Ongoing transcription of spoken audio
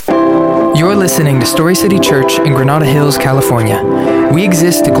listening to Story City Church in Granada Hills, California. We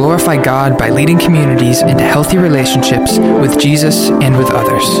exist to glorify God by leading communities into healthy relationships with Jesus and with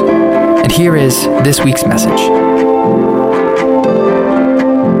others. And here is this week's message.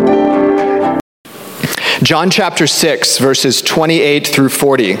 John chapter 6, verses 28 through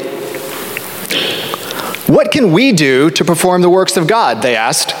 40. "What can we do to perform the works of God?" they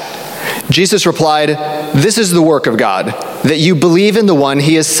asked. Jesus replied, "This is the work of God, that you believe in the one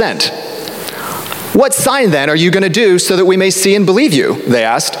he has sent." "What sign then are you going to do so that we may see and believe you?" they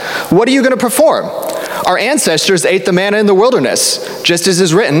asked. "What are you going to perform? Our ancestors ate the manna in the wilderness, just as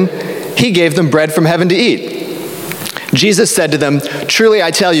is written, he gave them bread from heaven to eat." Jesus said to them, "Truly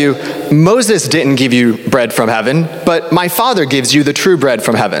I tell you, Moses didn't give you bread from heaven, but my Father gives you the true bread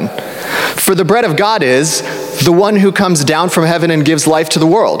from heaven. For the bread of God is the one who comes down from heaven and gives life to the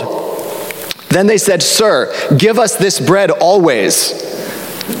world." Then they said, "Sir, give us this bread always."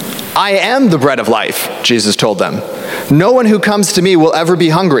 "I am the bread of life," Jesus told them. "No one who comes to me will ever be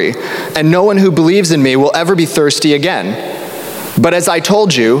hungry, and no one who believes in me will ever be thirsty again. But as I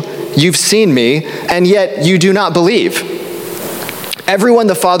told you, you've seen me, and yet you do not believe. Everyone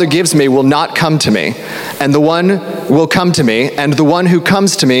the Father gives me will not come to me, and the one will come to me, and the one who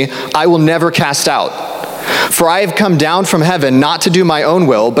comes to me I will never cast out. For I have come down from heaven not to do my own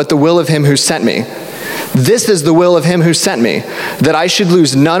will, but the will of him who sent me. This is the will of him who sent me, that I should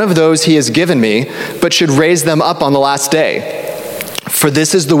lose none of those he has given me, but should raise them up on the last day. For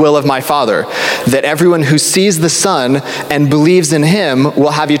this is the will of my Father, that everyone who sees the Son and believes in him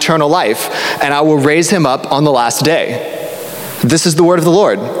will have eternal life, and I will raise him up on the last day." This is the word of the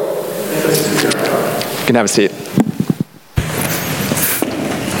Lord. You can have a seat.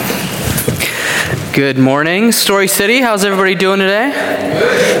 Good morning, Story City. How's everybody doing today?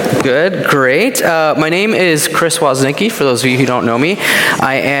 Good, great. My name is Chris Woznicki, for those of you who don't know me.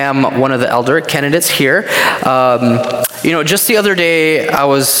 I am one of the elder candidates here. Just the other day, I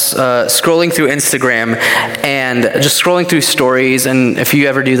was scrolling through Instagram and just scrolling through stories, and if you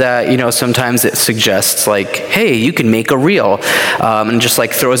ever do that, sometimes it suggests like, hey, you can make a reel, and just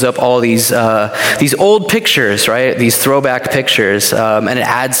like throws up all these old pictures, right? These throwback pictures, and it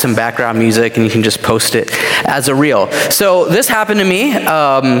adds some background music, and you can just post it as a reel. So this happened to me.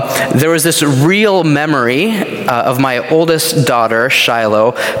 There was this real memory of my oldest daughter,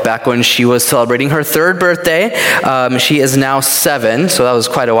 Shiloh, back when she was celebrating her 3rd birthday. She is now 7, so that was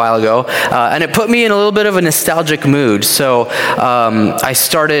quite a while ago. And it put me in a little bit of a nostalgic mood. So I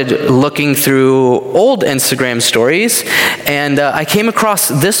started looking through old Instagram stories, and I came across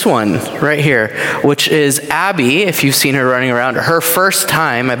this one right here, which is Abby, if you've seen her running around, her first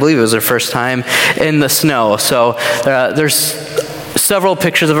time, I believe it was her first time, in the snow. So there's several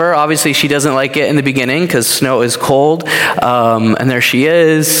pictures of her. Obviously, she doesn't like it in the beginning because snow is cold. And there she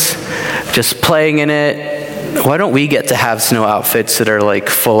is, just playing in it. Why don't we get to have snow outfits that are like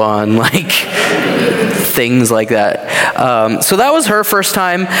full on, like things like that? So that was her first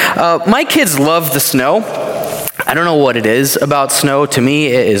time. My kids love the snow. I don't know what it is about snow. To me,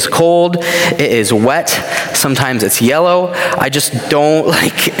 it is cold. It is wet. Sometimes it's yellow. I just don't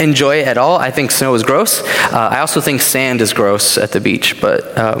enjoy it at all. I think snow is gross. I also think sand is gross at the beach,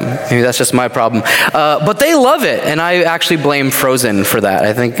 but maybe that's just my problem. But they love it, and I actually blame Frozen for that.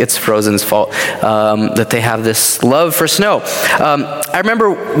 I think it's Frozen's fault that they have this love for snow. I remember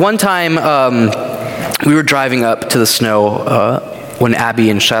one time we were driving up to the snow when Abby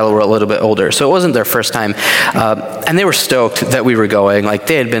and Shiloh were a little bit older. So it wasn't their first time. And they were stoked that we were going.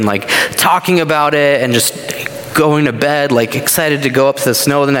 They had been talking about it and just going to bed, excited to go up to the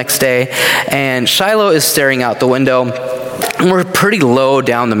snow the next day. And Shiloh is staring out the window. And we're pretty low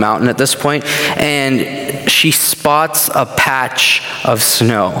down the mountain at this point, and she spots a patch of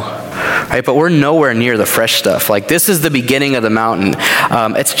snow, right? But we're nowhere near the fresh stuff. This is the beginning of the mountain.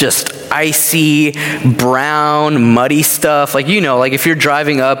 It's just icy, brown, muddy stuff. If you're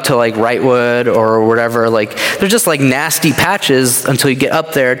driving up to Wrightwood or whatever, they're just nasty patches until you get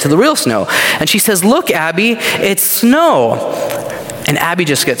up there to the real snow. And she says, "Look, Abby, it's snow." And Abby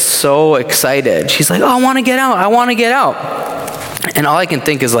just gets so excited. She's like, "Oh, I want to get out. I want to get out." And all I can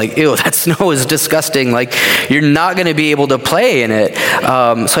think is ew, that snow is disgusting. You're not going to be able to play in it.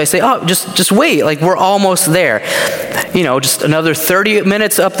 So I say, "Oh, just wait. We're almost there. Just another 30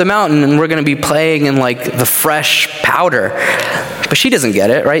 minutes up the mountain and we're going to be playing in the fresh powder." But she doesn't get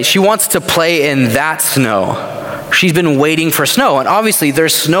it, right? She wants to play in that snow. She's been waiting for snow, and obviously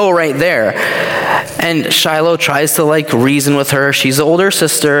there's snow right there. And Shiloh tries to reason with her. She's the older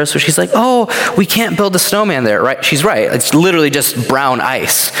sister, so she's like, "Oh, we can't build a snowman there," right? She's right. It's literally just brown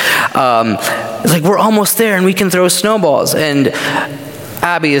ice. We're almost there, and we can throw snowballs. And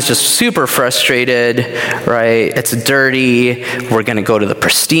Abby is just super frustrated, right? It's dirty. We're going to go to the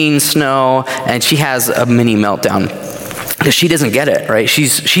pristine snow. And she has a mini meltdown because she doesn't get it, right?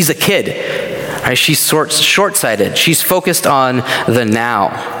 She's a kid, right? She's short-sighted. She's focused on the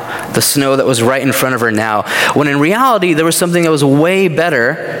now, the snow that was right in front of her now, when in reality, there was something that was way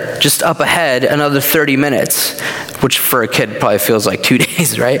better just up ahead, another 30 minutes, which for a kid probably feels like 2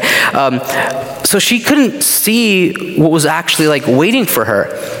 days, right? So she couldn't see what was actually like waiting for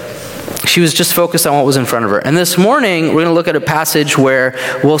her. She was just focused on what was in front of her. And this morning, we're going to look at a passage where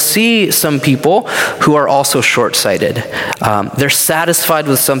we'll see some people who are also short-sighted. They're satisfied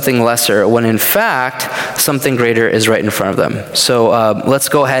with something lesser when in fact, something greater is right in front of them. So let's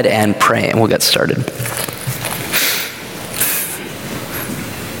go ahead and pray and we'll get started.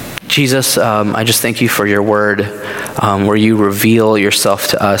 Jesus, I just thank you for your word where you reveal yourself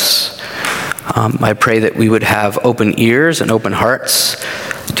to us. I pray that we would have open ears and open hearts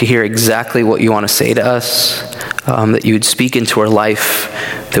to hear exactly what you want to say to us, that you would speak into our life,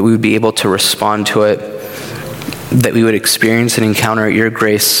 that we would be able to respond to it, that we would experience and encounter your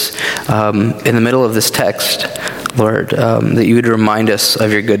grace in the middle of this text, Lord, that you would remind us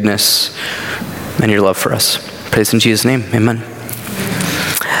of your goodness and your love for us. Praise in Jesus' name, amen.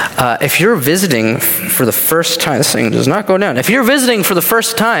 If you're visiting for the first time, this thing does not go down. If you're visiting for the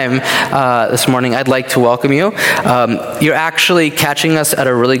first time this morning, I'd like to welcome you. You're actually catching us at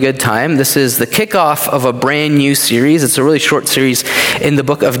a really good time. This is the kickoff of a brand new series. It's a really short series in the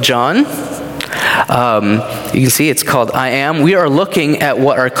book of John. You can see it's called I Am. We are looking at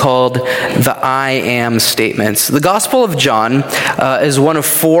what are called the I Am statements. The Gospel of John is one of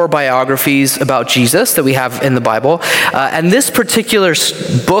 4 biographies about Jesus that we have in the Bible. And this particular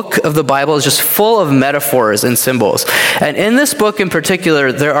book of the Bible is just full of metaphors and symbols. And in this book in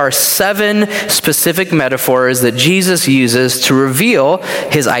particular, there are 7 specific metaphors that Jesus uses to reveal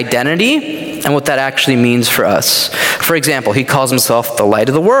his identity and what that actually means for us. For example, he calls himself the light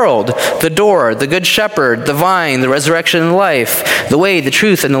of the world, the door, the good shepherd, the vine, the resurrection and life, the way, the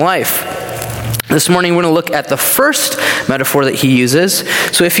truth, and the life. This morning, we're going to look at the first metaphor that he uses.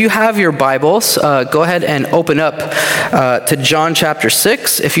 So if you have your Bibles, go ahead and open up to John chapter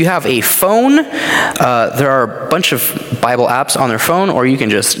 6. If you have a phone, there are a bunch of Bible apps on their phone, or you can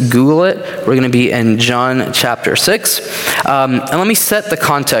just Google it. We're going to be in John chapter 6. And let me set the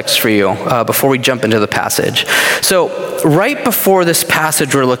context for you before we jump into the passage. So right before this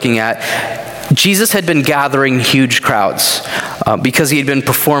passage we're looking at, Jesus had been gathering huge crowds because he had been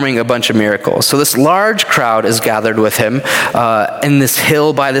performing a bunch of miracles. So this large crowd is gathered with him in this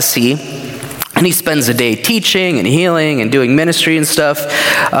hill by the sea. And he spends the day teaching and healing and doing ministry and stuff.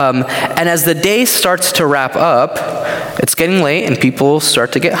 And as the day starts to wrap up, it's getting late and people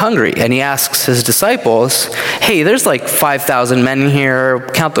start to get hungry. And he asks his disciples, hey, there's like 5,000 men here,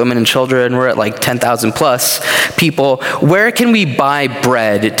 count the women and children, we're at like 10,000 plus people. Where can we buy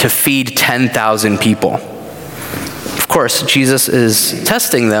bread to feed 10,000 people? Of course, Jesus is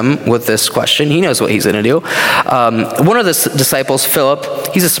testing them with this question. He knows what he's going to do. One of the disciples,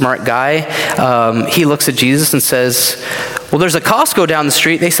 Philip, he's a smart guy. He looks at Jesus and says, well, there's a Costco down the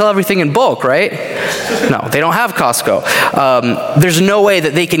street. They sell everything in bulk, right? No, they don't have Costco. There's no way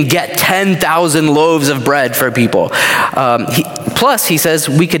that they can get 10,000 loaves of bread for people. Plus, he says,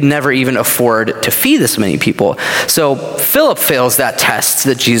 we could never even afford to feed this many people. So Philip fails that test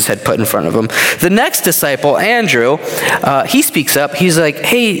that Jesus had put in front of him. The next disciple, Andrew, he speaks up. He's like,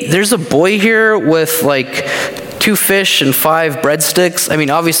 hey, there's a boy here with like 2 fish and 5 breadsticks. I mean,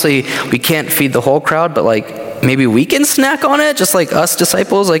 obviously, we can't feed the whole crowd, but like, maybe we can snack on it, just like us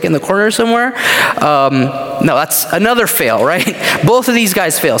disciples, like in the corner somewhere. No, that's another fail, right? Both of these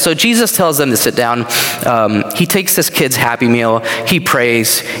guys fail. So Jesus tells them to sit down. He takes this kid's Happy Meal. He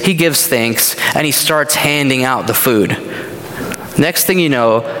prays. He gives thanks. And he starts handing out the food. Next thing you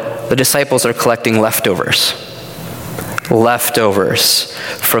know, the disciples are collecting leftovers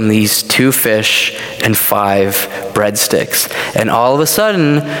from these 2 fish and 5 breadsticks. And all of a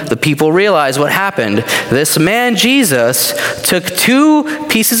sudden, the people realize what happened. This man, Jesus, took 2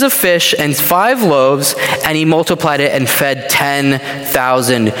 pieces of fish and 5 loaves, and he multiplied it and fed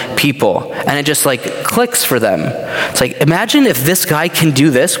 10,000 people. And it just like clicks for them. It's like, imagine if this guy can do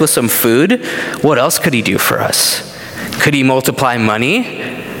this with some food, what else could he do for us? Could he multiply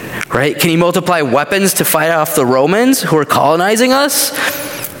money? Right? Can he multiply weapons to fight off the Romans who are colonizing us?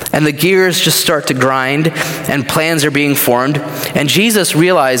 And the gears just start to grind and plans are being formed. And Jesus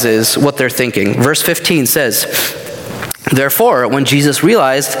realizes what they're thinking. Verse 15 says, Therefore, when Jesus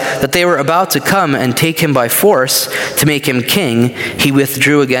realized that they were about to come and take him by force to make him king, he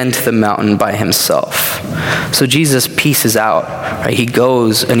withdrew again to the mountain by himself. So Jesus pieces out. Right? He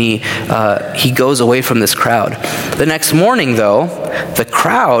goes and he goes away from this crowd. The next morning, though, the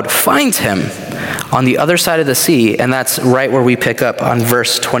crowd finds him on the other side of the sea, and that's right where we pick up on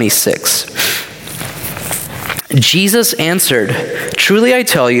verse 26. Jesus answered, "Truly I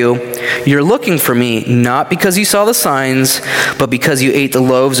tell you, you're looking for me not because you saw the signs, but because you ate the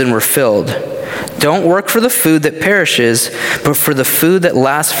loaves and were filled. Don't work for the food that perishes, but for the food that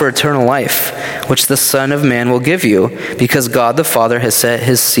lasts for eternal life, which the Son of Man will give you, because God the Father has set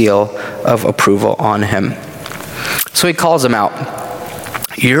his seal of approval on him." So he calls him out.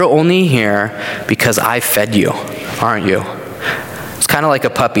 "You're only here because I fed you, aren't you?" It's kind of like a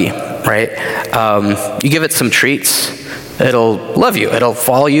puppy, right? You give it some treats, it'll love you, it'll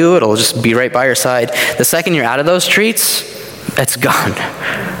follow you, it'll just be right by your side. The second you're out of those treats, it's gone,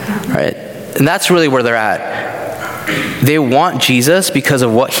 right? And that's really where they're at. They want Jesus because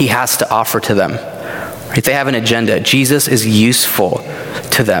of what he has to offer to them. Right? They have an agenda. Jesus is useful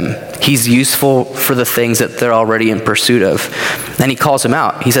to them. He's useful for the things that they're already in pursuit of. And he calls them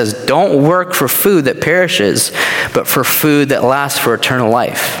out. He says, "Don't work for food that perishes, but for food that lasts for eternal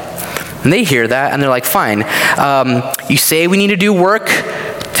life." And they hear that, and they're like, "Fine. You say we need to do work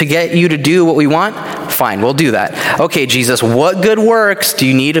to get you to do what we want? Fine, we'll do that. Okay, Jesus, what good works do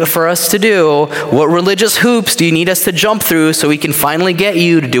you need for us to do? What religious hoops do you need us to jump through so we can finally get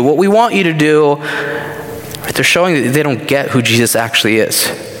you to do what we want you to do?" Right? They're showing that they don't get who Jesus actually is.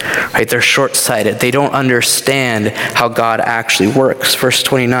 Right? They're short-sighted. They don't understand how God actually works. Verse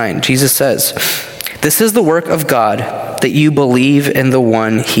 29, Jesus says, "This is the work of God, that you believe in the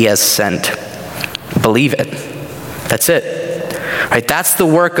one he has sent." Believe it. That's it. Right? That's the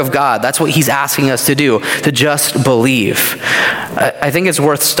work of God. That's what he's asking us to do, to just believe. I think it's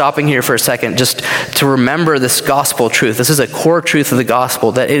worth stopping here for a second just to remember this gospel truth. This is a core truth of the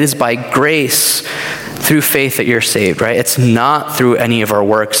gospel, that it is by grace through faith that you're saved, right? It's not through any of our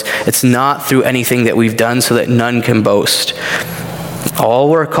works. It's not through anything that we've done so that none can boast. All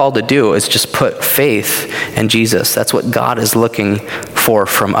we're called to do is just put faith in Jesus. That's what God is looking for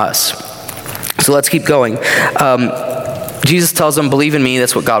from us. So let's keep going. Jesus tells them, "Believe in me."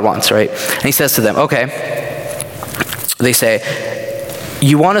 That's what God wants, right? And he says to them, "Okay." They say,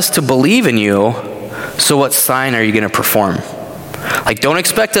 "You want us to believe in you, so what sign are you going to perform? Like, don't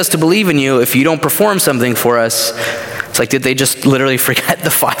expect us to believe in you if you don't perform something for us." It's like, did they just literally forget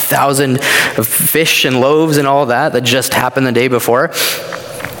the 5,000 fish and loaves and all that just happened the day before?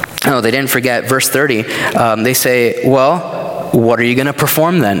 No, they didn't forget. Verse 30, they say, "Well, what are you going to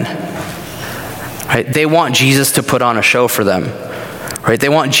perform then?" Right? They want Jesus to put on a show for them. Right? They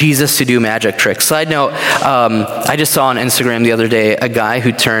want Jesus to do magic tricks. Side note, I just saw on Instagram the other day a guy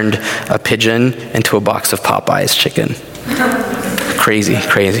who turned a pigeon into a box of Popeye's chicken. Crazy.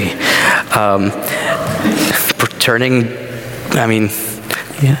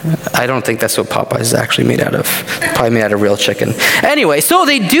 I don't think that's what Popeyes is actually made out of. Probably made out of real chicken. Anyway, so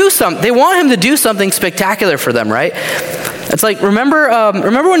they want him to do something spectacular for them, right? It's like, remember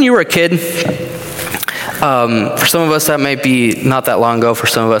when you were a kid? For some of us, that might be not that long ago. For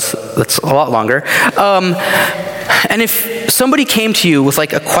some of us, that's a lot longer. And if somebody came to you with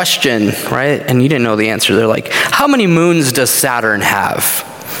like a question, right, and you didn't know the answer, they're like, "How many moons does Saturn have?"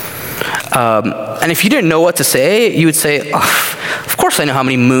 And if you didn't know what to say, you would say, "Oh, of course I know how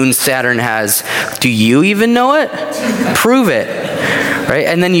many moons Saturn has. Do you even know it? Prove it." Right?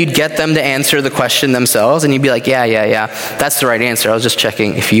 And then you'd get them to answer the question themselves, and you'd be like, yeah, that's the right answer. I was just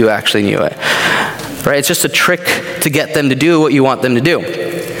checking if you actually knew it. Right? It's just a trick to get them to do what you want them to do.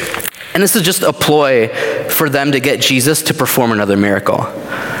 And this is just a ploy for them to get Jesus to perform another miracle.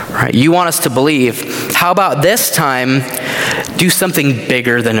 Right? You want us to believe. How about this time, do something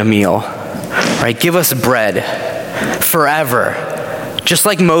bigger than a meal? Right? Give us bread forever, just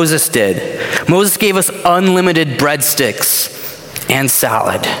like Moses did. Moses gave us unlimited breadsticks and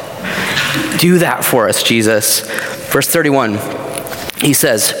salad. Do that for us, Jesus. Verse 31, he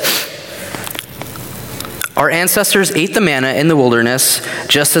says, "Our ancestors ate the manna in the wilderness,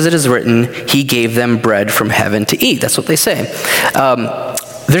 just as it is written, he gave them bread from heaven to eat." That's what they say.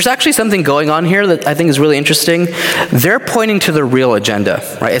 There's actually something going on here that I think is really interesting. They're pointing to the real agenda,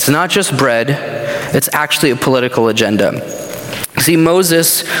 right? It's not just bread. It's actually a political agenda. See,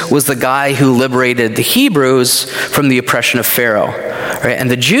 Moses was the guy who liberated the Hebrews from the oppression of Pharaoh, right? And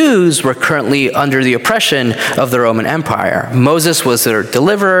the Jews were currently under the oppression of the Roman Empire. Moses was their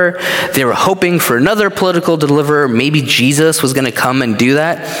deliverer. They were hoping for another political deliverer. Maybe Jesus was going to come and do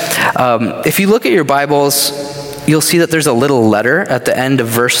that. If you look at your Bibles, you'll see that there's a little letter at the end of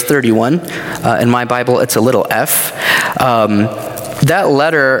verse 31. In my Bible, it's a little F. That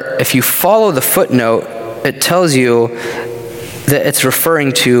letter, if you follow the footnote, it tells you that it's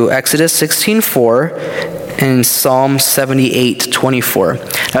referring to Exodus 16:4 and Psalm 78:24.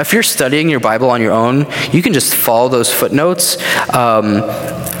 Now, if you're studying your Bible on your own, you can just follow those footnotes,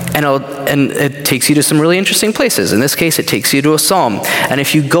 and it takes you to some really interesting places. In this case, it takes you to a psalm. And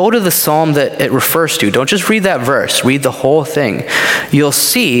if you go to the psalm that it refers to, don't just read that verse, read the whole thing. You'll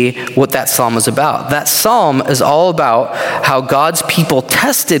see what that psalm is about. That psalm is all about how God's people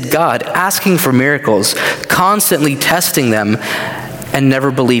tested God, asking for miracles, constantly testing them, and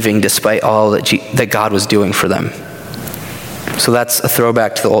never believing despite all that God was doing for them. So that's a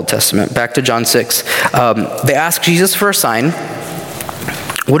throwback to the Old Testament. Back to John 6. They ask Jesus for a sign.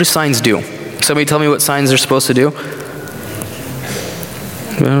 What do signs do? Somebody tell me what signs they're supposed to do?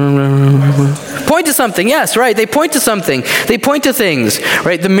 Point to something. Yes, right. They point to something. They point to things,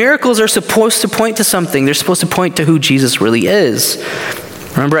 right? The miracles are supposed to point to something. They're supposed to point to who Jesus really is.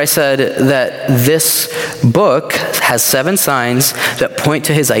 Remember I said that this book has 7 signs that point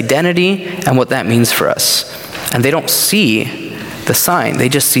to his identity and what that means for us. And they don't see the sign. They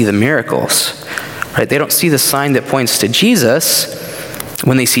just see the miracles, right? They don't see the sign that points to Jesus.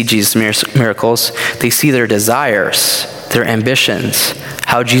 When they see Jesus' miracles, they see their desires, their ambitions,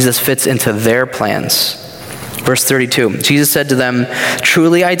 how Jesus fits into their plans. Verse 32, Jesus said to them,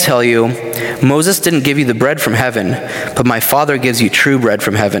 "Truly I tell you, Moses didn't give you the bread from heaven, but my Father gives you true bread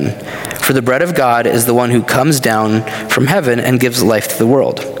from heaven. For the bread of God is the one who comes down from heaven and gives life to the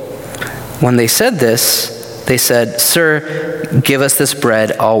world." When they said this, they said, "Sir, give us this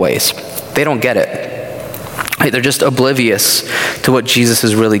bread always." They don't get it. They're just oblivious to what Jesus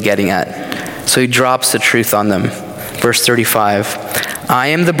is really getting at. So he drops the truth on them. Verse 35, "I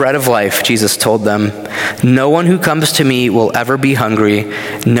am the bread of life," Jesus told them. "No one who comes to me will ever be hungry.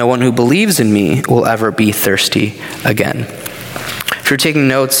 No one who believes in me will ever be thirsty again." If you're taking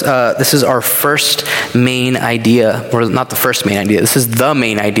notes, this is our first main idea, or not the first main idea, this is the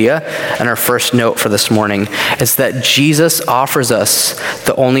main idea, and our first note for this morning is that Jesus offers us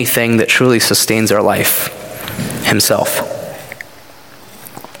the only thing that truly sustains our life. Himself.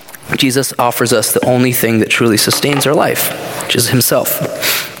 Jesus offers us the only thing that truly sustains our life, which is himself.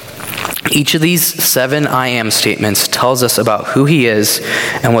 Each of these 7 I am statements tells us about who he is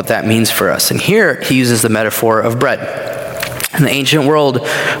and what that means for us. And here he uses the metaphor of bread. In the ancient world,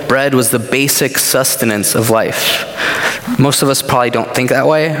 bread was the basic sustenance of life. Most of us probably don't think that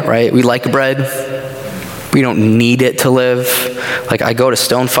way, right? We like bread. We don't need it to live. Like I go to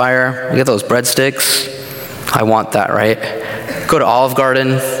Stonefire, I get those breadsticks. I want that, right? Go to Olive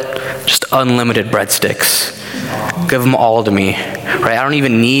Garden, just unlimited breadsticks. Give them all to me, right? I don't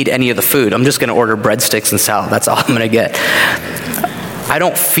even need any of the food. I'm just going to order breadsticks and salad. That's all I'm going to get. I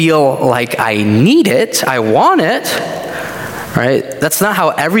don't feel like I need it. I want it, right? That's not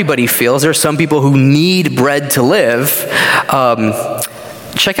how everybody feels. There are some people who need bread to live.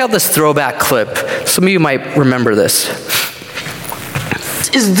 Check out this throwback clip. Some of you might remember this. This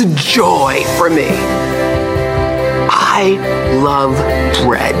is the joy for me. I love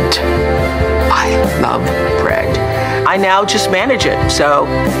bread. I love bread. I now just manage it, so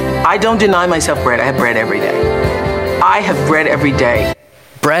I don't deny myself bread. I have bread every day. I have bread every day.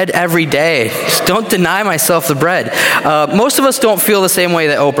 Bread every day. Just don't deny myself the bread. Most of us don't feel the same way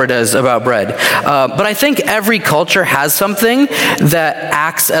that Oprah does about bread. But I think every culture has something that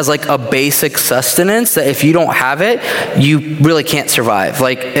acts as like a basic sustenance that if you don't have it, you really can't survive.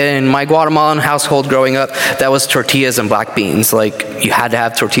 Like in my Guatemalan household growing up, that was tortillas and black beans. Like you had to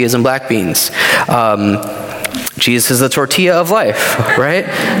have tortillas and black beans. Jesus is the tortilla of life, right?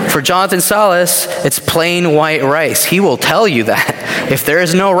 For Jonathan Salas, it's plain white rice. He will tell you that. If there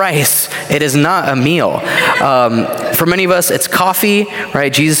is no rice, it is not a meal. For many of us, it's coffee,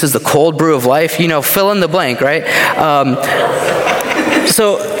 right? Jesus is the cold brew of life. You know, fill in the blank, right?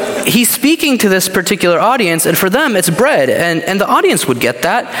 So he's speaking to this particular audience, and for them, it's bread. And the audience would get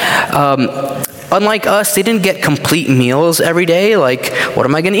that. Unlike us, they didn't get complete meals every day. Like, what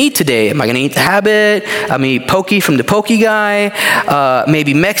am I going to eat today? Am I going to eat the Habit? I'm going to eat Poke from the Poke guy.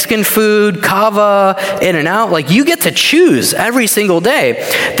 Maybe Mexican food, Cava, In-N-Out. Like, you get to choose every single day.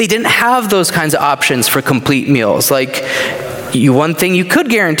 They didn't have those kinds of options for complete meals. Like, one thing you could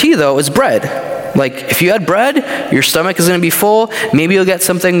guarantee, though, is bread. Like, if you had bread, your stomach is going to be full. Maybe you'll get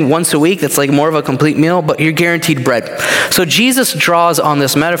something once a week that's like more of a complete meal, but you're guaranteed bread. So Jesus draws on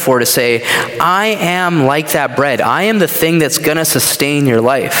this metaphor to say, I am like that bread. I am the thing that's going to sustain your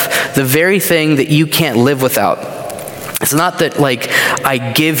life, the very thing that you can't live without. It's not that like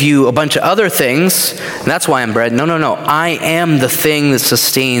I give you a bunch of other things, and that's why I'm bread. No. I am the thing that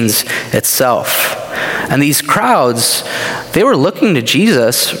sustains itself. And these crowds, they were looking to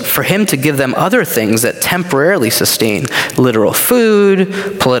Jesus for him to give them other things that temporarily sustain: literal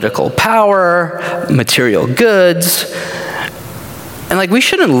food, political power, material goods. And like, we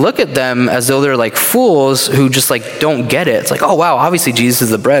shouldn't look at them as though they're like fools who just like don't get it. It's like, oh wow, obviously Jesus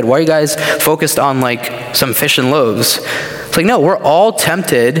is the bread. Why are you guys focused on like some fish and loaves? It's like, no, we're all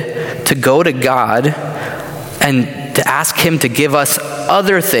tempted to go to God and to ask him to give us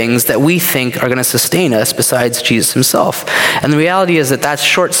other things that we think are going to sustain us besides Jesus himself. And the reality is that that's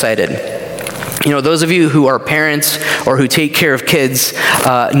short-sighted. You know, those of you who are parents or who take care of kids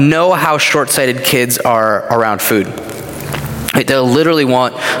know how short-sighted kids are around food. Right, they'll literally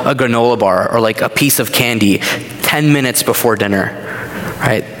want a granola bar or like a piece of candy 10 minutes before dinner.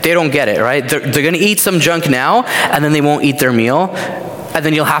 Right? They don't get it, right? They're going to eat some junk now, and then they won't eat their meal, and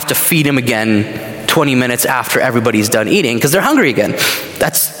then you'll have to feed them again 20 minutes after everybody's done eating because they're hungry again.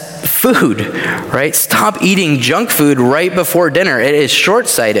 That's food, right? Stop eating junk food right before dinner. It is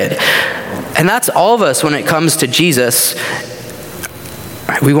short-sighted. And that's all of us when it comes to Jesus.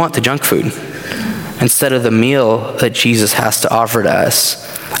 Right? We want the junk food instead of the meal that Jesus has to offer to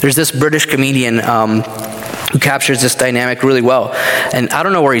us. There's this British comedian who captures this dynamic really well. And I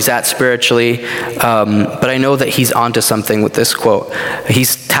don't know where he's at spiritually, but I know that he's onto something with this quote.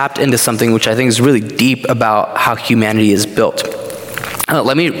 He's tapped into something which I think is really deep about how humanity is built.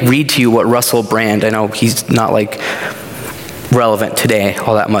 Let me read to you what Russell Brand, I know he's not like relevant today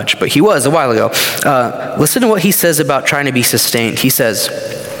all that much, but he was a while ago. Listen to what he says about trying to be sustained. He says,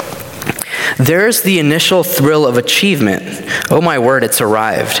 "There's the initial thrill of achievement. Oh my word, it's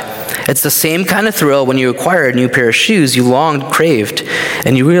arrived. It's the same kind of thrill when you acquire a new pair of shoes you longed, craved,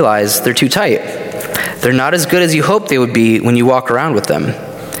 and you realize they're too tight. They're not as good as you hoped they would be when you walk around with them.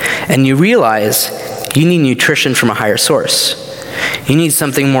 And you realize you need nutrition from a higher source. You need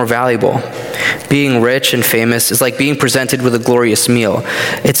something more valuable. Being rich and famous is like being presented with a glorious meal.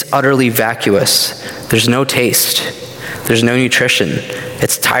 It's utterly vacuous. There's no taste. There's no nutrition.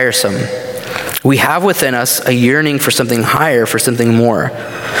 It's tiresome. We have within us a yearning for something higher, for something more.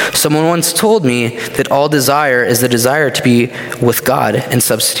 Someone once told me that all desire is the desire to be with God in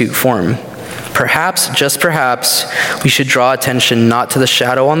substitute form. Perhaps, just perhaps, we should draw attention not to the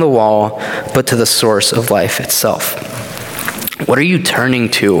shadow on the wall, but to the source of life itself." What are you turning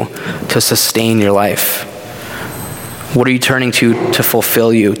to sustain your life? What are you turning to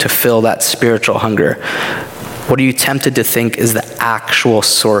fulfill you, to fill that spiritual hunger? What are you tempted to think is the actual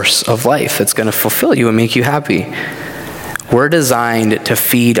source of life that's going to fulfill you and make you happy? We're designed to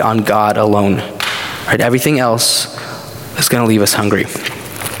feed on God alone. Right? Everything else is going to leave us hungry.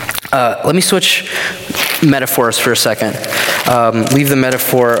 Let me switch metaphors for a second. Leave the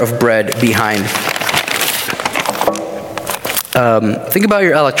metaphor of bread behind. Think about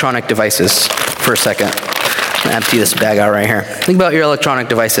your electronic devices for a second. I'm going to empty this bag out right here. Think about your electronic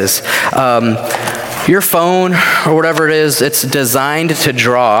devices. Your phone or whatever it is, it's designed to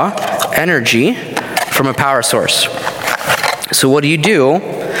draw energy from a power source. So what do you do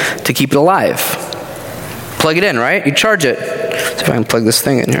to keep it alive? Plug it in, right? You charge it. See if I can plug this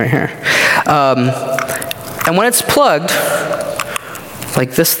thing in right here. And when it's plugged,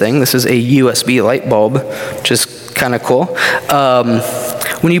 like this thing, this is a USB light bulb, which is kind of cool.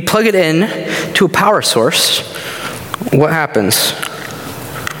 When you plug it in to a power source, what happens?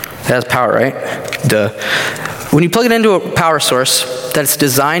 It has power, right? Duh. When you plug it into a power source that's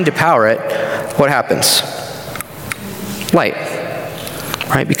designed to power it, what happens? Light,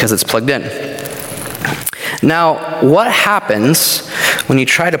 right? Because it's plugged in. Now, what happens when you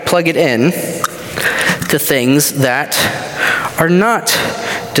try to plug it in to things that are not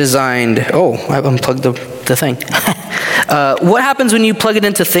designed? Oh, I've unplugged the thing. What happens when you plug it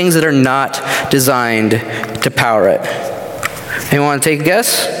into things that are not designed to power it? Anyone want to take a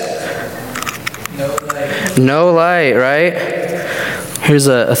guess? No light, right? Here's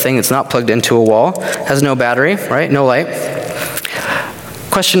a thing that's not plugged into a wall. Has no battery, right? No light.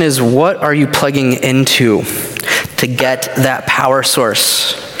 Question is, what are you plugging into to get that power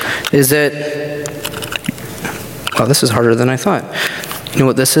source? Is it... Oh, this is harder than I thought. You know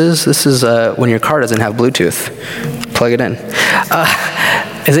what this is? This is when your car doesn't have Bluetooth. Plug it in.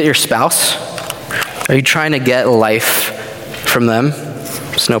 Is it your spouse? Are you trying to get life from them?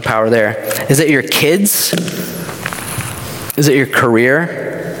 There's no power there. Is it your kids? Is it your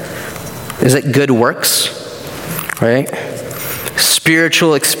career? Is it good works? Right?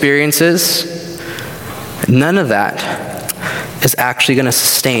 Spiritual experiences? None of that is actually going to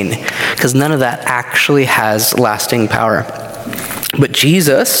sustain, because none of that actually has lasting power. But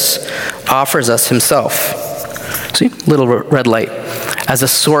Jesus offers us himself. See, little red light, as a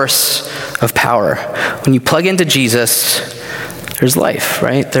source of power. When you plug into Jesus, there's life,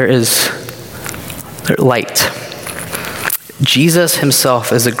 right? There's light. Jesus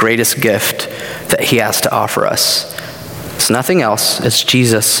himself is the greatest gift that he has to offer us. It's nothing else, it's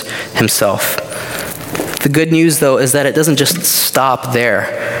Jesus himself. The good news, though, is that it doesn't just stop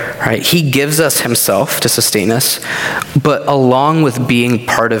there, right? He gives us himself to sustain us, but along with being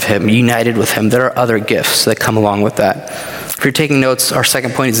part of him, united with him, there are other gifts that come along with that. If you're taking notes, our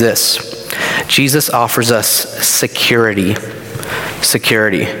second point is this. Jesus offers us security.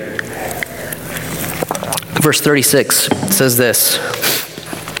 Security. Verse 36 says this,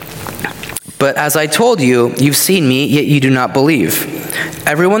 "But as I told you, you've seen me, yet you do not believe.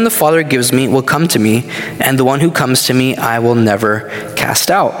 Everyone the Father gives me will come to me, and the one who comes to me I will never cast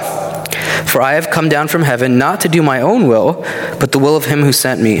out. For I have come down from heaven not to do my own will, but the will of him who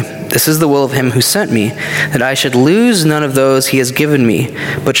sent me. This is the will of him who sent me, that I should lose none of those he has given me,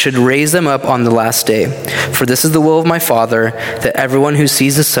 but should raise them up on the last day. For this is the will of my Father, that everyone who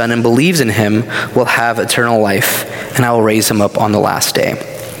sees the Son and believes in him will have eternal life, and I will raise him up on the last day."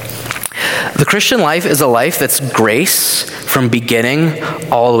 The Christian life is a life that's grace from beginning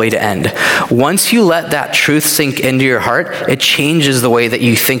all the way to end. Once you let that truth sink into your heart, it changes the way that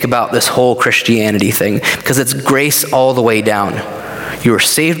you think about this whole Christianity thing, because it's grace all the way down. You were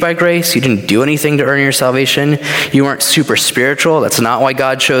saved by grace. You didn't do anything to earn your salvation. You weren't super spiritual. That's not why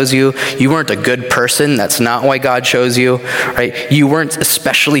God chose you. You weren't a good person. That's not why God chose you, right? You weren't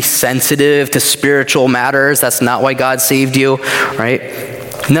especially sensitive to spiritual matters. That's not why God saved you, right?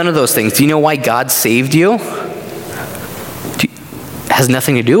 None of those things. Do you know why God saved you? It has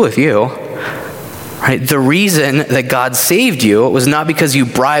nothing to do with you. Right? The reason that God saved you was not because you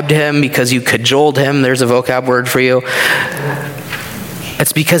bribed him, because you cajoled him. There's a vocab word for you.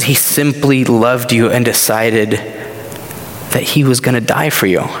 It's because he simply loved you and decided that he was going to die for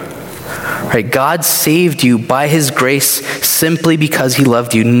you. Right? God saved you by his grace simply because he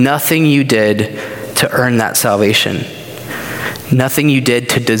loved you. Nothing you did to earn that salvation. Nothing you did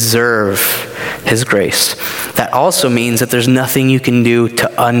to deserve his grace. That also means that there's nothing you can do to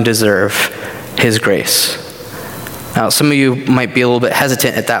undeserve his grace. Now, some of you might be a little bit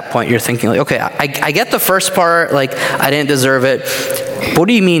hesitant at that point. You're thinking, like, okay, I get the first part, like, I didn't deserve it. But what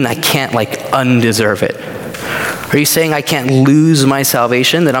do you mean I can't, like, undeserve it? Are you saying I can't lose my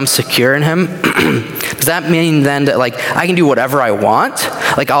salvation, that I'm secure in him? Does that mean then that, like, I can do whatever I want?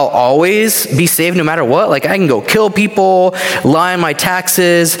 Like, I'll always be saved no matter what? Like, I can go kill people, lie on my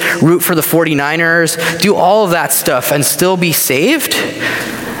taxes, root for the 49ers, do all of that stuff and still be saved?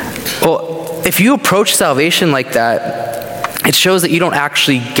 Well, if you approach salvation like that, it shows that you don't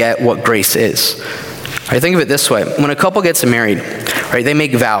actually get what grace is. Right? Think of it this way. When a couple gets married, right, they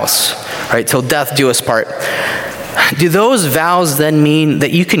make vows, right, till death do us part. Do those vows then mean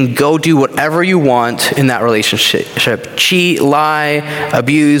that you can go do whatever you want in that relationship? Cheat, lie,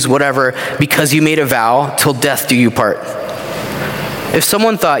 abuse, whatever, because you made a vow till death do you part? If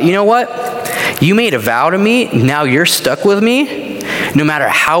someone thought, you know what? You made a vow to me, now you're stuck with me, no matter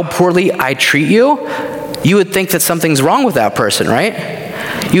how poorly I treat you, you would think that something's wrong with that person, right?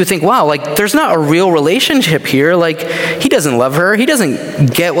 You would think, wow, like, there's not a real relationship here. Like, he doesn't love her. He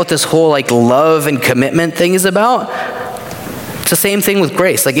doesn't get what this whole, like, love and commitment thing is about. It's the same thing with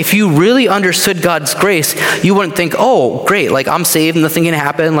grace. Like, if you really understood God's grace, you wouldn't think, oh, great, like, I'm saved, nothing can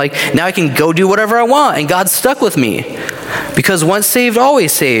happen. Like, now I can go do whatever I want, and God's stuck with me. Because once saved,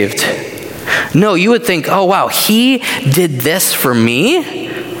 always saved. No, you would think, oh, wow, he did this for me?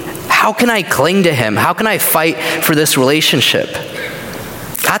 How can I cling to him? How can I fight for this relationship?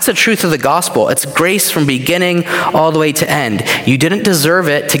 That's the truth of the gospel. It's grace from beginning all the way to end. You didn't deserve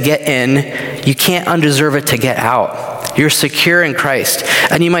it to get in. You can't undeserve it to get out. You're secure in Christ.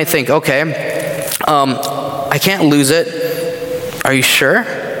 And you might think, okay, I can't lose it. Are you sure?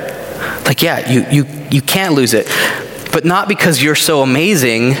 Like, yeah, you can't lose it. But not because you're so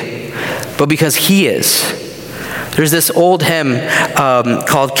amazing, but because he is. There's this old hymn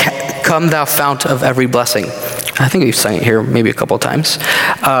called Come Thou Fount of Every Blessing. I think we've sung it here maybe a couple of times.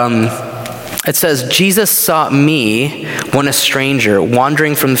 It says, Jesus sought me when a stranger,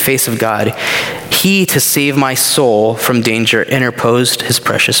 wandering from the face of God. He, to save my soul from danger, interposed his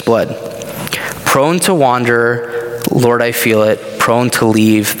precious blood. Prone to wander, Lord, I feel it, prone to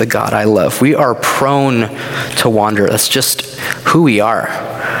leave the God I love. We are prone to wander. That's just who we are.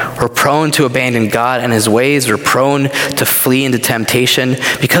 We're prone to abandon God and his ways. We're prone to flee into temptation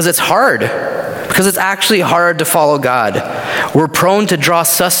because it's hard. Because because it's actually hard to follow God. We're prone to draw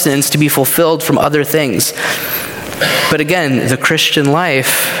sustenance to be fulfilled from other things. But again, the Christian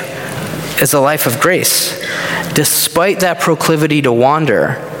life is a life of grace. Despite that proclivity to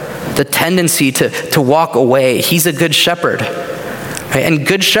wander, the tendency to walk away, he's a good shepherd. Right? And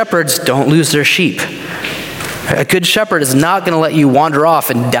good shepherds don't lose their sheep. A good shepherd is not going to let you wander off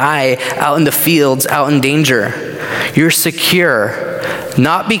and die out in the fields, out in danger. You're secure,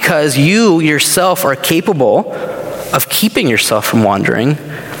 not because you yourself are capable of keeping yourself from wandering,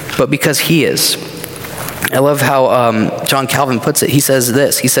 but because he is. I love how John Calvin puts it. He says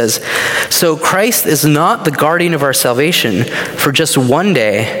this. He says, "So Christ is not the guardian of our salvation for just one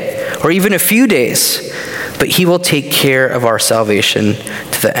day or even a few days, but he will take care of our salvation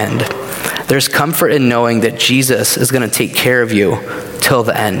to the end." There's comfort in knowing that Jesus is going to take care of you till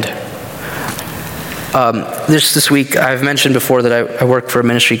the end. This week, I've mentioned before that I work for a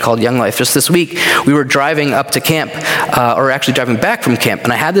ministry called Young Life. Just this week, we were driving up to camp, or actually driving back from camp,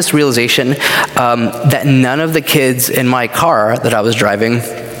 and I had this realization that none of the kids in my car that I was driving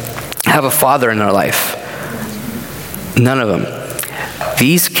have a father in their life. None of them.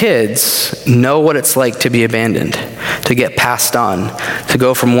 These kids know what it's like to be abandoned, to get passed on, to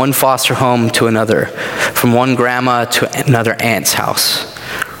go from one foster home to another, from one grandma to another aunt's house.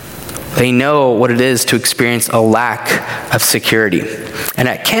 They know what it is to experience a lack of security. And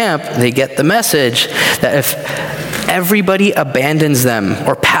at camp, they get the message that if everybody abandons them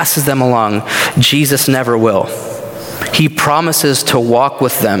or passes them along, Jesus never will. He promises to walk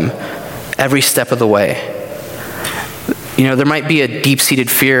with them every step of the way. You know, there might be a deep-seated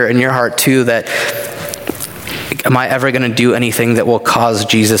fear in your heart too that, am I ever going to do anything that will cause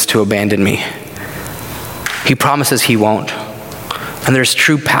Jesus to abandon me? He promises he won't. And there's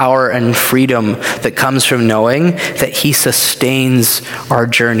true power and freedom that comes from knowing that he sustains our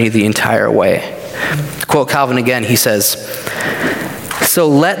journey the entire way. To quote Calvin again, he says, "So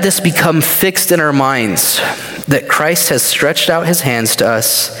let this become fixed in our minds, that Christ has stretched out his hands to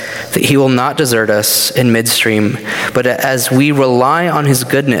us, that he will not desert us in midstream, but as we rely on his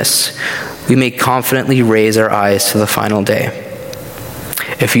goodness, we may confidently raise our eyes to the final day.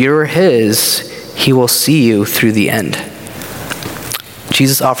 If you are his, he will see you through the end."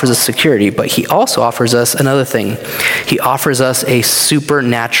 Jesus offers us security, but he also offers us another thing. He offers us a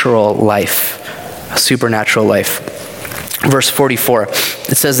supernatural life. A supernatural life. Verse 44,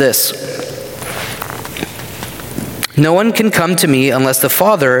 it says this, "No one can come to me unless the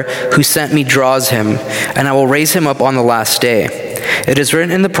Father who sent me draws him, and I will raise him up on the last day. It is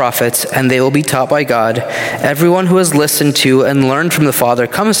written in the prophets, and they will be taught by God. Everyone who has listened to and learned from the Father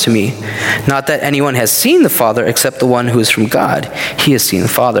comes to me. Not that anyone has seen the Father except the one who is from God. He has seen the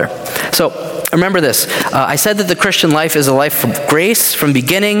Father." So remember this. I said that the Christian life is a life of grace from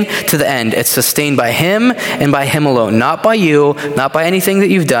beginning to the end. It's sustained by him and by him alone. Not by you, not by anything that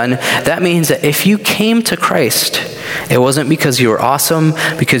you've done. That means that if you came to Christ, it wasn't because you were awesome,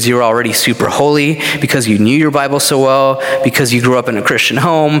 because you were already super holy, because you knew your Bible so well, because you grew up in a Christian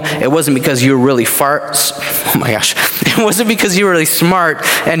home. It wasn't because you were really It wasn't because you were really smart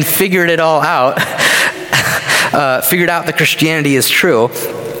and figured it all out, figured out that Christianity is true.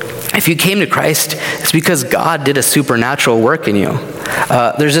 If you came to Christ, it's because God did a supernatural work in you.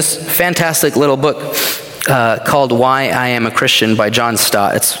 There's this fantastic little book called Why I Am a Christian by John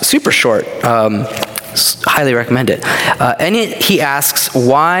Stott. It's super short. Highly recommend it. And he asks,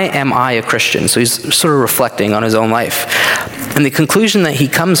 why am I a Christian? So he's sort of reflecting on his own life. And the conclusion that he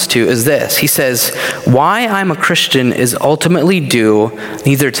comes to is this. He says, why I'm a Christian is ultimately due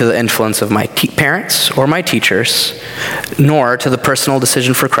neither to the influence of my parents or my teachers, nor to the personal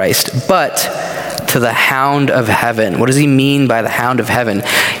decision for Christ, but to the hound of heaven. What does he mean by the hound of heaven?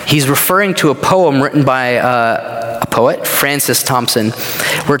 He's referring to a poem written by a poet, Francis Thompson,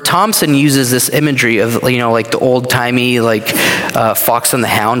 where Thompson uses this imagery of, like the old-timey, fox and the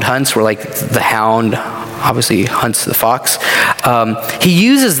hound hunts, where the hound obviously hunts the fox. He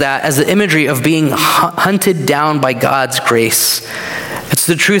uses that as the imagery of being hunted down by God's grace. It's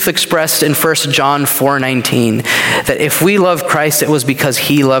the truth expressed in 1 John 4:19, that if we love Christ, it was because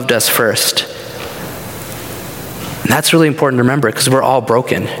he loved us first. And that's really important to remember, because we're all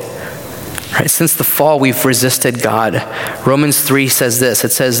broken. Right? Since the fall, we've resisted God. Romans 3 says this.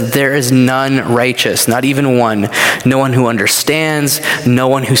 It says, there is none righteous, not even one. No one who understands, no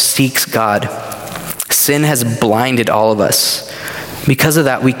one who seeks God. Sin has blinded all of us. Because of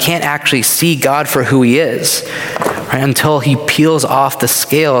that, we can't actually see God for who he is, right, until he peels off the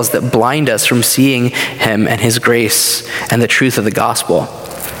scales that blind us from seeing him and his grace and the truth of the gospel.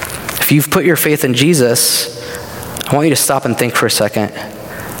 If you've put your faith in Jesus, I want you to stop and think for a second.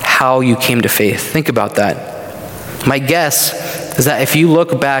 how you came to faith. Think about that. My guess is that if you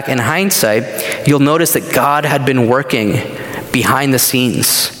look back in hindsight, you'll notice that God had been working behind the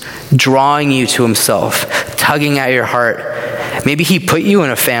scenes, drawing you to himself, tugging at your heart. Maybe he put you in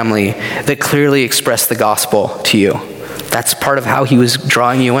a family that clearly expressed the gospel to you. That's part of how he was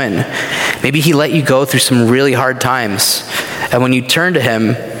drawing you in. Maybe he let you go through some really hard times. And when you turned to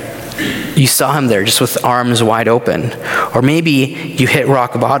him, you saw him there just with arms wide open. Or maybe you hit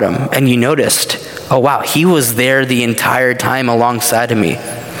rock bottom and you noticed, oh wow, he was there the entire time alongside of me.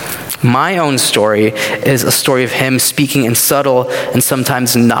 My own story is a story of him speaking in subtle and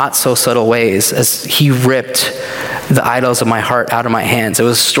sometimes not so subtle ways as he ripped the idols of my heart out of my hands. It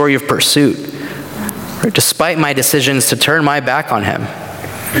was a story of pursuit, despite my decisions to turn my back on him.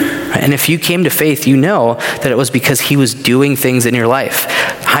 And if you came to faith, you know that it was because he was doing things in your life.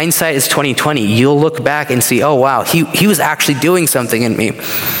 Hindsight is 20/20. You'll look back and see, oh wow, he was actually doing something in me.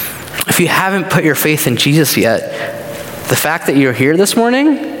 If you haven't put your faith in Jesus yet, the fact that you're here this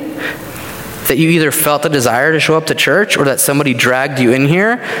morning, that you either felt the desire to show up to church or that somebody dragged you in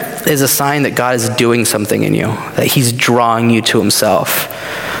here, is a sign that God is doing something in you, that he's drawing you to himself.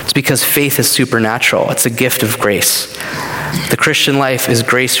 It's because faith is supernatural. It's a gift of grace. The Christian life is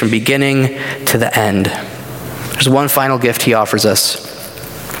grace from beginning to the end. There's one final gift he offers us.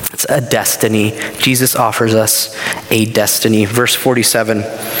 It's a destiny. Jesus offers us a destiny. Verse 47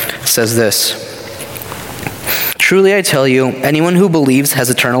 says this: "Truly I tell you, anyone who believes has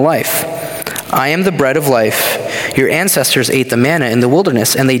eternal life. I am the bread of life. Your ancestors ate the manna in the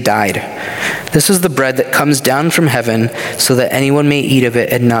wilderness and they died. This is the bread that comes down from heaven so that anyone may eat of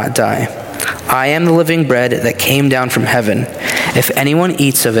it and not die. I am the living bread that came down from heaven. If anyone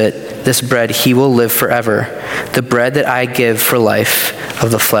eats of it, this bread, he will live forever. The bread that I give for life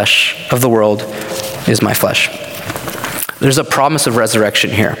of the flesh of the world is my flesh." There's a promise of resurrection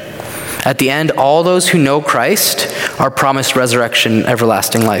here. At the end, all those who know Christ are promised resurrection,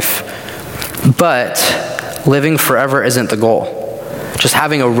 everlasting life. But living forever isn't the goal. Just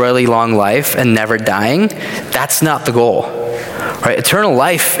having a really long life and never dying, that's not the goal. Right? Eternal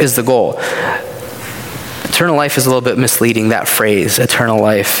life is the goal. Eternal life is a little bit misleading, that phrase, eternal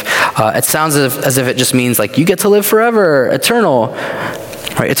life. It sounds as if it just means like you get to live forever, eternal.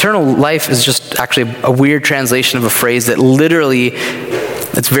 Right? Eternal life is just actually a weird translation of a phrase that literally,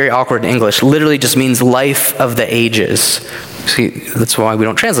 it's very awkward in English, literally just means life of the ages. See, that's why we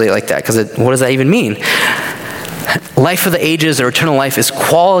don't translate it like that, because what does that even mean? Life of the ages or eternal life is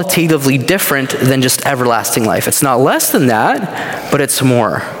qualitatively different than just everlasting life. It's not less than that, but it's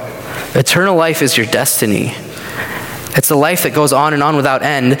more. Eternal life is your destiny. It's a life that goes on and on without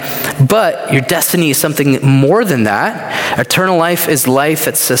end, but your destiny is something more than that. Eternal life is life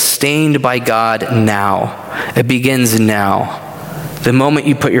that's sustained by God now. It begins now, the moment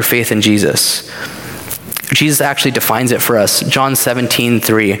you put your faith in Jesus. Jesus actually defines it for us. John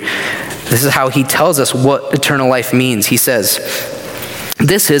 17:3. This is how he tells us what eternal life means. He says,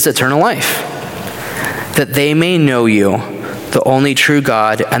 "This is eternal life, that they may know you, the only true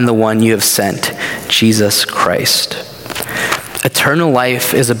God and the one you have sent, Jesus Christ." Eternal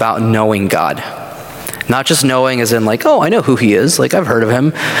life is about knowing God. Not just knowing as in like, oh, I know who he is, like I've heard of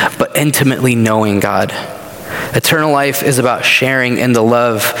him, but intimately knowing God. Eternal life is about sharing in the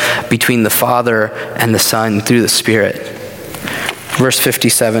love between the Father and the Son through the Spirit. Verse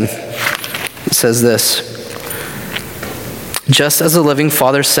 57 says this: "Just as the living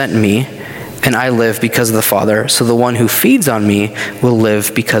Father sent me, and I live because of the Father, so the one who feeds on me will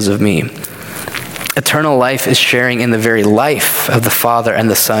live because of me." Eternal life is sharing in the very life of the Father and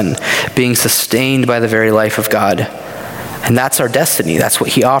the Son, being sustained by the very life of God. And that's our destiny. That's what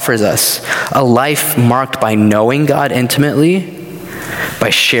he offers us. A life marked by knowing God intimately,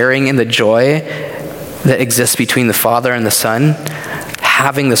 by sharing in the joy that exists between the Father and the Son,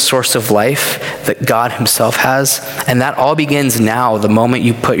 having the source of life that God himself has. And that all begins now, the moment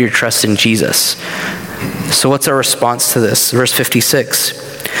you put your trust in Jesus. So what's our response to this? Verse 56.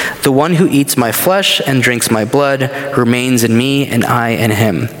 "The one who eats my flesh and drinks my blood remains in me and I in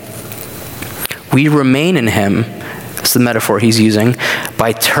him." We remain in him. That's the metaphor he's using,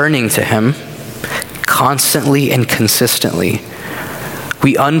 by turning to him constantly and consistently.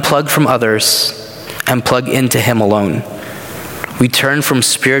 We unplug from others and plug into him alone. We turn from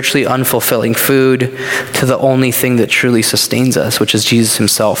spiritually unfulfilling food to the only thing that truly sustains us, which is Jesus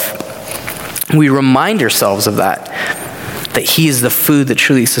himself. We remind ourselves of that he is the food that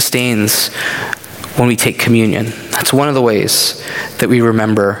truly sustains when we take communion. That's one of the ways that we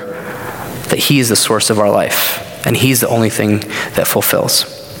remember that he is the source of our life. And he's the only thing that fulfills.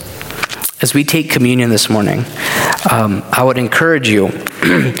 as we take communion this morning, I would encourage you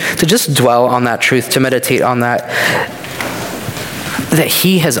to just dwell on that truth, to meditate on that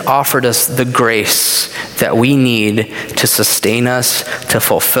he has offered us the grace that we need to sustain us, to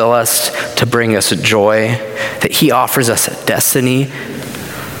fulfill us, to bring us joy, that he offers us a destiny,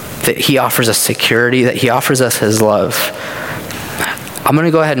 that he offers us security, that he offers us his love. I'm going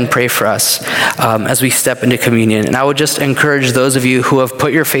to go ahead and pray for us as we step into communion. And I would just encourage those of you who have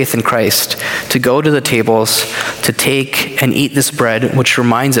put your faith in Christ to go to the tables, to take and eat this bread, which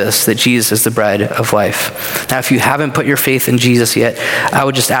reminds us that Jesus is the bread of life. Now, if you haven't put your faith in Jesus yet, I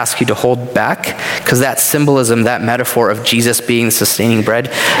would just ask you to hold back, because that symbolism, that metaphor of Jesus being the sustaining bread,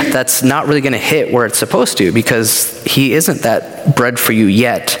 that's not really going to hit where it's supposed to, because he isn't that bread for you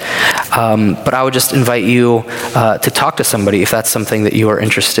yet. But I would just invite you to talk to somebody if that's something that you are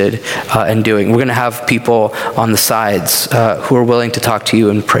interested in doing. We're going to have people on the sides who are willing to talk to you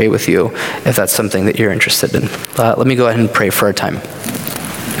and pray with you if that's something that you're interested in. Let me go ahead and pray for our time.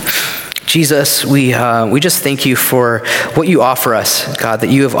 Jesus, we just thank you for what you offer us, God, that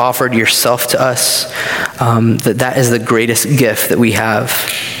you have offered yourself to us, that is the greatest gift that we have,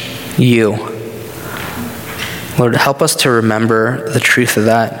 you. Lord, help us to remember the truth of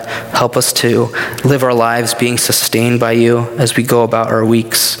that. Help us to live our lives being sustained by you as we go about our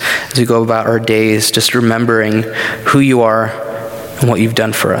weeks, as we go about our days, just remembering who you are and what you've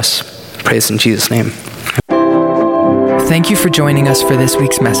done for us. Praise in Jesus' name. Thank you for joining us for this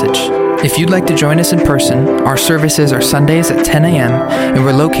week's message. If you'd like to join us in person, our services are Sundays at 10 a.m. and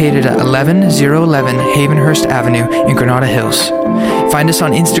we're located at 11011 Havenhurst Avenue in Granada Hills. Find us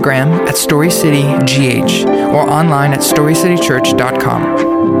on Instagram at StoryCityGH or online at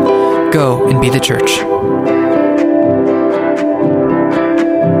StoryCityChurch.com. Go and be the church.